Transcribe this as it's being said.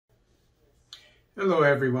Hello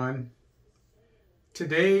everyone.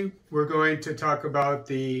 Today we're going to talk about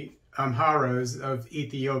the Amharas of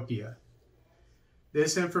Ethiopia.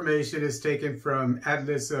 This information is taken from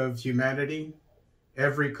Atlas of Humanity,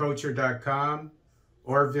 everyculture.com,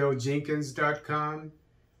 orvillejenkins.com,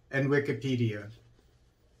 and Wikipedia.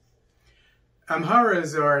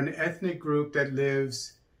 Amharas are an ethnic group that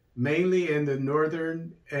lives mainly in the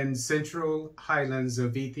northern and central highlands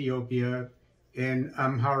of Ethiopia in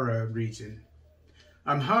Amhara region.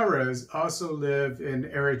 Amharas also live in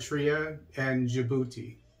Eritrea and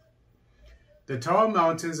Djibouti. The tall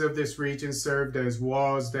mountains of this region served as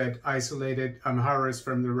walls that isolated Amharas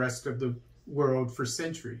from the rest of the world for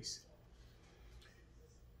centuries.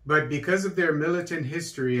 But because of their militant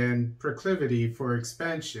history and proclivity for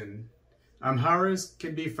expansion, Amharas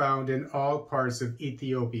can be found in all parts of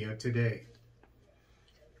Ethiopia today.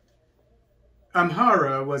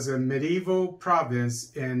 Amhara was a medieval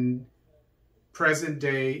province in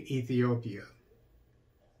present-day Ethiopia.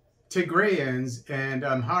 Tigrayans and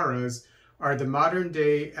Amharas are the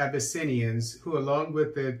modern-day Abyssinians who, along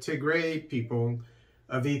with the Tigray people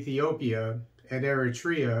of Ethiopia and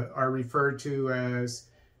Eritrea, are referred to as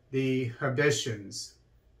the Habeshans.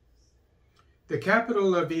 The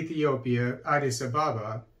capital of Ethiopia, Addis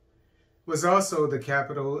Ababa, was also the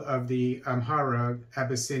capital of the Amhara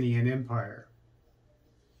Abyssinian Empire.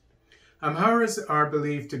 Amharas are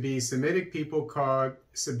believed to be Semitic people called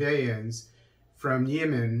Sabaeans from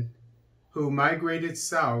Yemen who migrated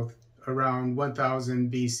south around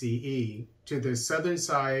 1000 BCE to the southern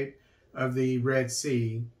side of the Red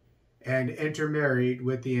Sea and intermarried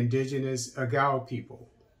with the indigenous Agao people.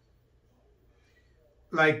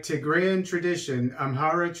 Like Tigrayan tradition,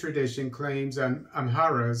 Amhara tradition claims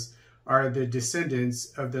Amharas are the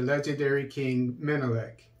descendants of the legendary king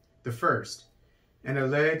Menelik I, an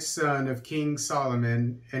alleged son of King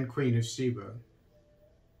Solomon and Queen of Sheba.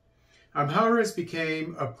 Amharas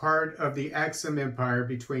became a part of the Aksum Empire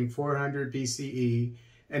between 400 BCE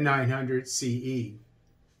and 900 CE.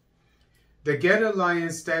 The Geta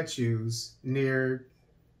lion statues near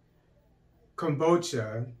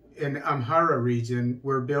Kombocha in Amhara region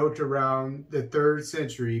were built around the 3rd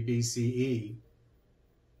century BCE.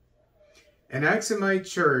 An Aksumite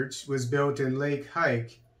church was built in Lake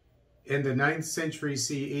Haik in the 9th century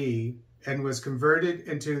CE and was converted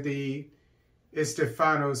into the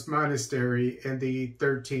Estefanos Monastery in the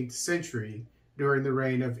 13th century during the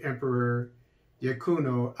reign of Emperor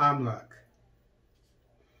Yakuno Amlak.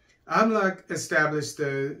 Amlak established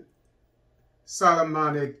the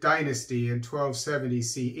Solomonic dynasty in 1270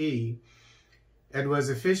 CE and was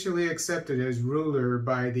officially accepted as ruler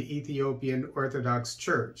by the Ethiopian Orthodox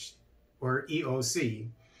Church, or EOC,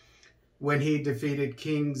 when he defeated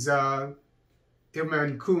King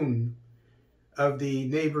Ilmankun of the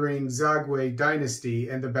neighboring Zagwe dynasty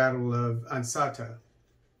in the Battle of Ansata.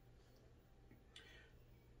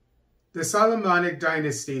 The Solomonic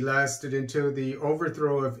dynasty lasted until the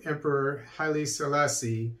overthrow of Emperor Haile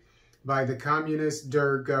Selassie by the communist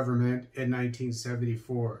Derg government in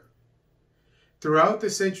 1974. Throughout the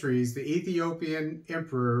centuries, the Ethiopian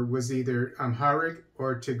emperor was either Amharic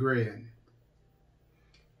or Tigrayan.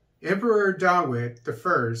 Emperor Dawit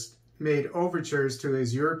I made overtures to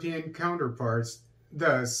his European counterparts.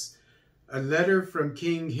 Thus, a letter from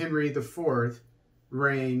King Henry IV,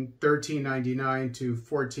 reign 1399 to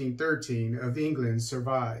 1413 of England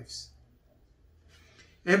survives.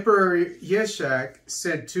 Emperor Yeshak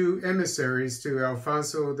sent 2 emissaries to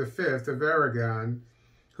Alfonso V of Aragon,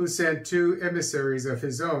 who sent 2 emissaries of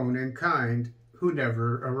his own in kind, who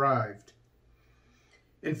never arrived.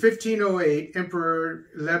 In 1508, Emperor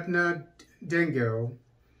Lebna Dengel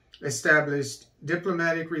established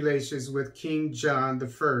diplomatic relations with King John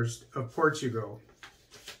I of Portugal.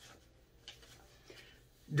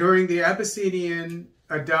 During the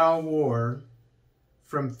Abyssinian-Adal War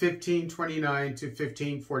from 1529 to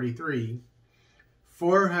 1543,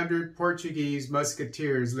 400 Portuguese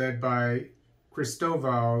musketeers led by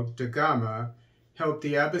Cristóvão da Gama helped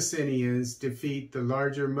the Abyssinians defeat the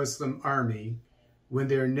larger Muslim army when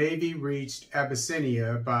their navy reached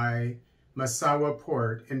Abyssinia by Massawa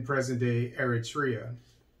port in present-day Eritrea.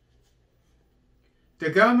 Da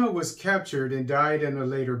Gama was captured and died in a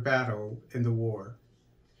later battle in the war.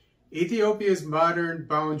 Ethiopia's modern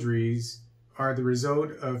boundaries are the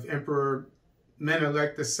result of Emperor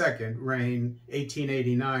Menelik II, reign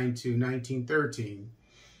 1889 to 1913,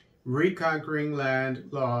 reconquering land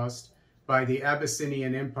lost by the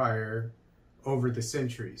Abyssinian Empire over the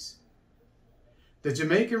centuries. The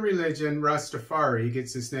Jamaican religion Rastafari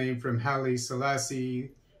gets its name from Haile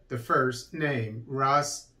Selassie I's name,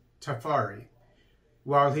 Ras Tafari,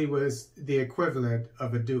 while he was the equivalent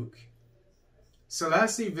of a duke.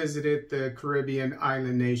 Selassie visited the Caribbean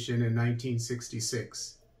island nation in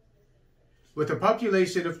 1966. With a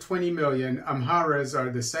population of 20 million, Amharas are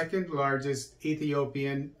the second largest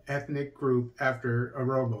Ethiopian ethnic group after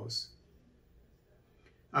Oromos.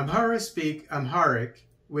 Amharas speak Amharic,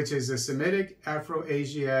 which is a Semitic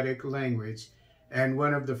Afro-Asiatic language and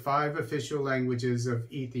one of the 5 official languages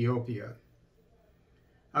of Ethiopia.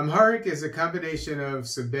 Amharic is a combination of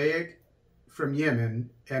Sabaic from Yemen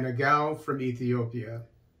and Agal from Ethiopia.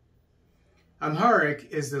 Amharic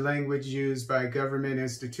is the language used by government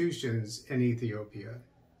institutions in Ethiopia.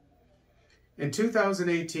 In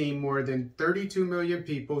 2018, more than 32 million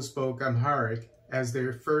people spoke Amharic as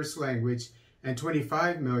their first language, and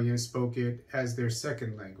 25 million spoke it as their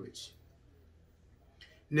second language.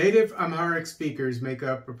 Native Amharic speakers make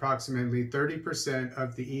up approximately 30%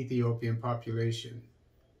 of the Ethiopian population.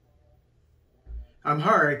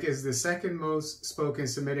 Amharic is the second most spoken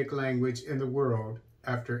Semitic language in the world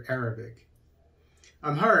after Arabic.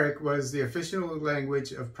 Amharic was the official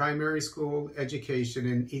language of primary school education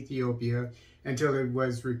in Ethiopia until it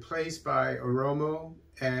was replaced by Oromo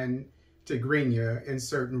and Tigrinya in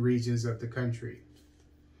certain regions of the country.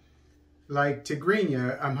 Like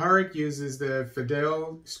Tigrinya, Amharic uses the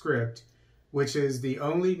Fidel script, which is the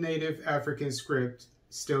only native African script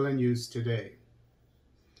still in use today.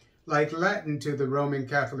 Like Latin to the Roman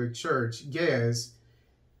Catholic Church, Ge'ez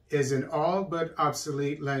is an all but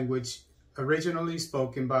obsolete language originally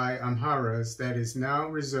spoken by Amharas that is now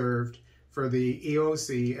reserved for the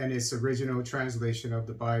EOC and its original translation of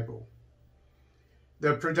the Bible.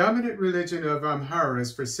 The predominant religion of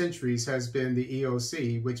Amharas for centuries has been the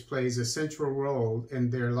EOC, which plays a central role in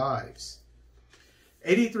their lives.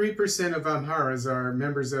 83% of Amharas are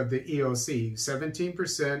members of the EOC,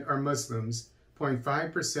 17% are Muslims,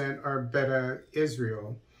 0.5% are Beta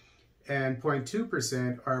Israel, and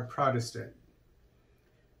 0.2% are Protestant.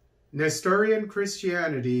 Nestorian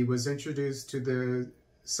Christianity was introduced to the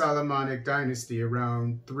Solomonic dynasty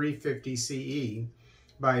around 350 CE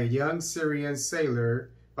by a young Syrian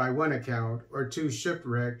sailor by one account, or 2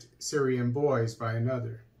 shipwrecked Syrian boys by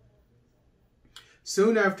another.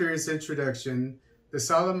 Soon after its introduction, the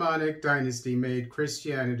Solomonic dynasty made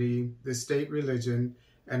Christianity the state religion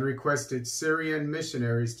and requested Syrian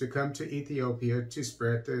missionaries to come to Ethiopia to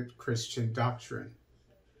spread the Christian doctrine.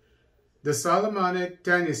 The Solomonic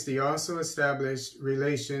dynasty also established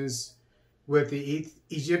relations with the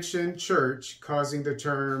Egyptian church, causing the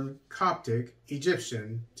term Coptic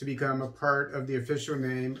Egyptian to become a part of the official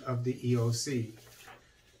name of the EOC.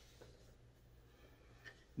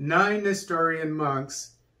 9 Nestorian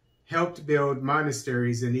monks helped build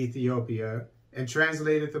monasteries in Ethiopia and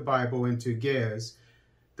translated the Bible into Ge'ez,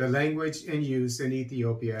 the language in use in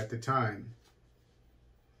Ethiopia at the time.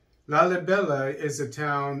 Lalibela is a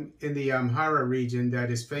town in the Amhara region that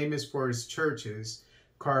is famous for its churches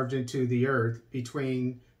carved into the earth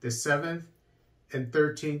between the 7th and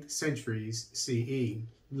 13th centuries CE.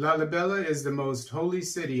 Lalibela is the most holy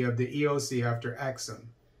city of the EOC after Axum.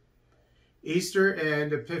 Easter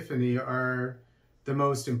and Epiphany are the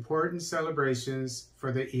most important celebrations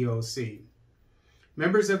for the EOC.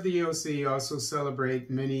 Members of the EOC also celebrate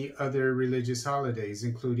many other religious holidays,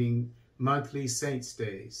 including monthly saints'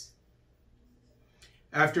 days.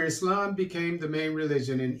 After Islam became the main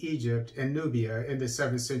religion in Egypt and Nubia in the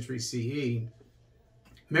 7th century CE,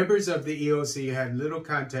 members of the EOC had little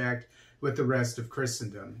contact with the rest of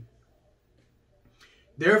Christendom.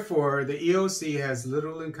 Therefore, the EOC has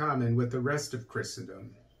little in common with the rest of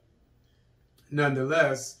Christendom.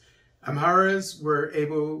 Nonetheless, Amharas were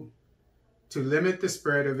able to limit the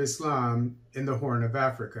spread of Islam in the Horn of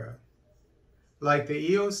Africa. Like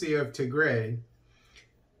the EOC of Tigray,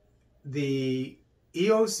 the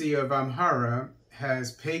EOC of Amhara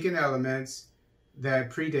has pagan elements that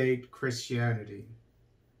predate Christianity.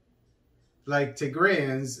 Like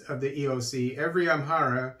Tigrayans of the EOC, every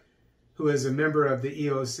Amhara who is a member of the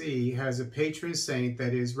EOC has a patron saint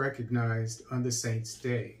that is recognized on the saint's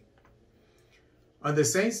day. On the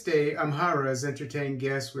saint's day, Amharas entertain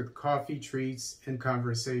guests with coffee, treats, and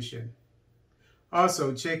conversation.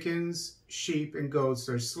 Also, chickens, sheep, and goats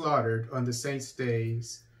are slaughtered on the saint's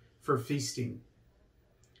days for feasting.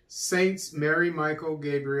 Saints Mary, Michael,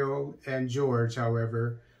 Gabriel, and George,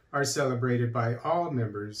 however, are celebrated by all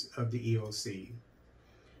members of the EOC.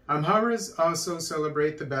 Amharas also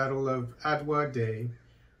celebrate the Battle of Adwa Day,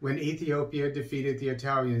 when Ethiopia defeated the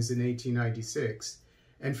Italians in 1896,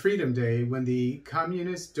 and Freedom Day, when the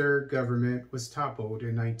communist Derg government was toppled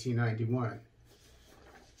in 1991.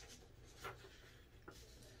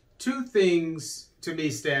 2 things to me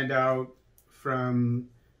stand out from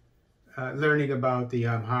learning about the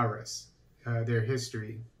Amharas, their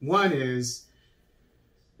history. One is,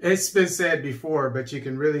 it's been said before, but you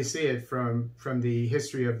can really see it from the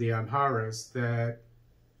history of the Amharas, that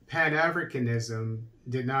Pan-Africanism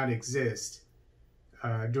did not exist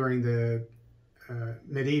during the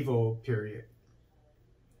medieval period.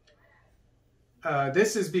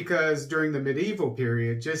 This is because during the medieval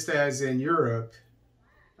period, just as in Europe,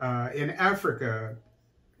 in Africa,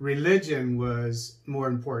 religion was more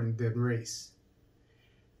important than race.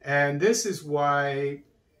 And this is why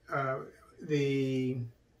the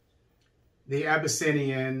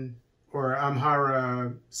Abyssinian or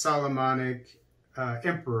Amhara Solomonic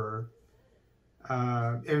emperor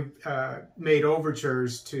made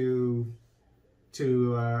overtures to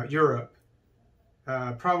Europe,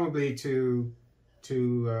 probably to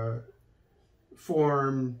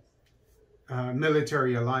form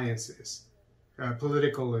military alliances,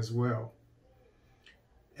 political as well.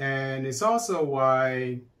 And it's also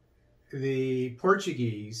why the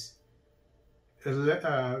Portuguese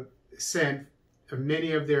sent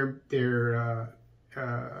many of their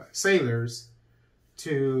sailors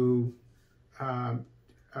to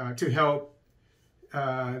help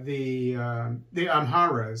the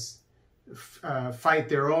Amharas fight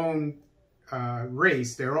their own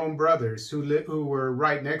race, their own brothers who were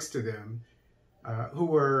right next to them, who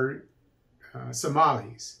were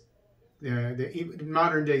Somalis, the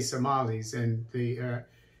modern-day Somalis, and the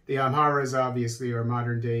Amharas obviously are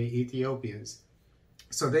modern-day Ethiopians.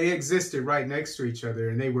 So they existed right next to each other,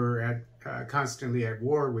 and they were constantly at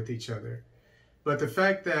war with each other. But the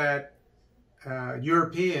fact that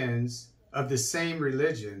Europeans of the same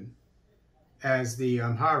religion as the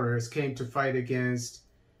Amharas came to fight against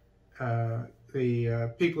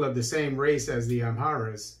the people of the same race as the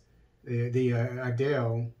Amharas, the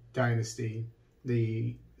Adel dynasty,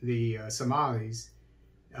 the Somalis,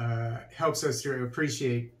 helps us to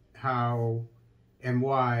appreciate how and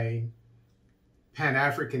why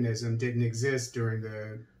Pan-Africanism didn't exist during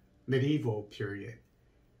the medieval period.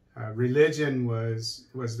 Religion was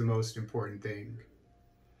the most important thing,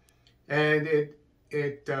 and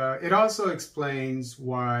it also explains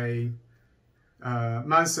why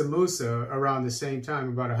Mansa Musa, around the same time,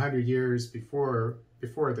 about 100 years before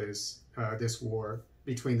this war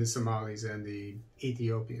between the Somalis and the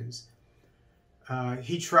Ethiopians,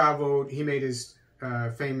 he traveled. He made his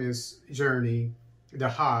famous journey, the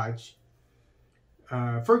Hajj,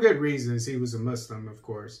 for good reasons. He was a Muslim, of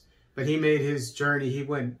course, but he made his journey. He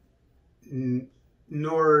went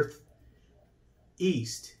northeast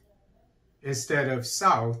instead of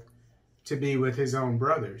south to be with his own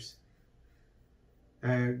brothers.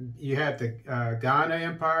 You had the Ghana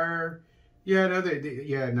Empire, you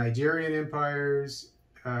had Nigerian empires,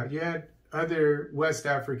 you had other West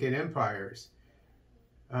African empires.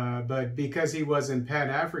 But because he wasn't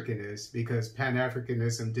Pan-Africanist, because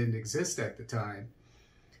Pan-Africanism didn't exist at the time,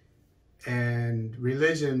 and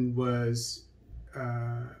religion was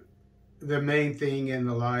the main thing in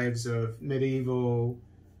the lives of medieval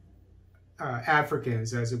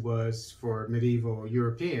Africans, as it was for medieval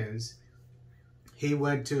Europeans, he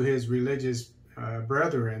went to his religious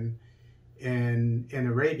brethren in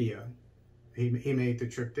Arabia. He made the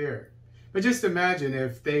trip there. But just imagine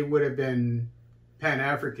if they would have been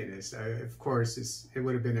Pan-Africanist. Of course, it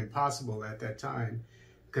would have been impossible at that time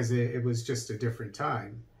because it was just a different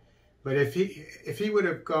time. But if he would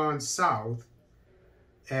have gone south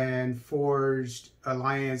and forged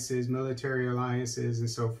alliances, military alliances and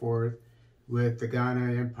so forth, with the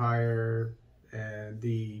Ghana Empire and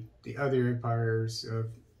the other empires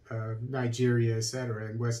of Nigeria, etc.,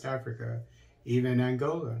 and West Africa, even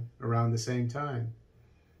Angola around the same time.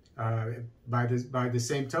 By the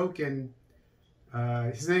same token,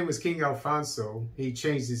 his name was King Alfonso. He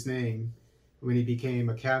changed his name when he became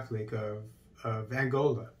a Catholic of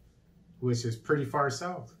Angola, which is pretty far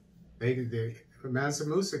south. Mansa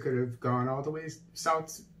Musa could have gone all the way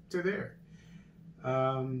south to there.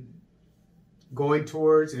 Going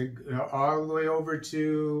towards and all the way over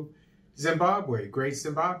to Zimbabwe, Great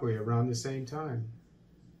Zimbabwe, around the same time.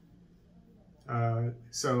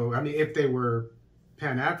 So, I mean, if they were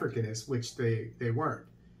Pan-Africanists, which they weren't,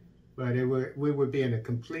 but we would be in a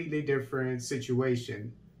completely different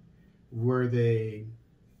situation were they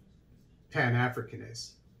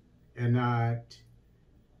Pan-Africanists and not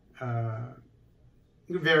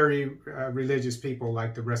very religious people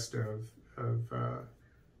like the rest of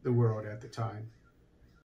the world at the time.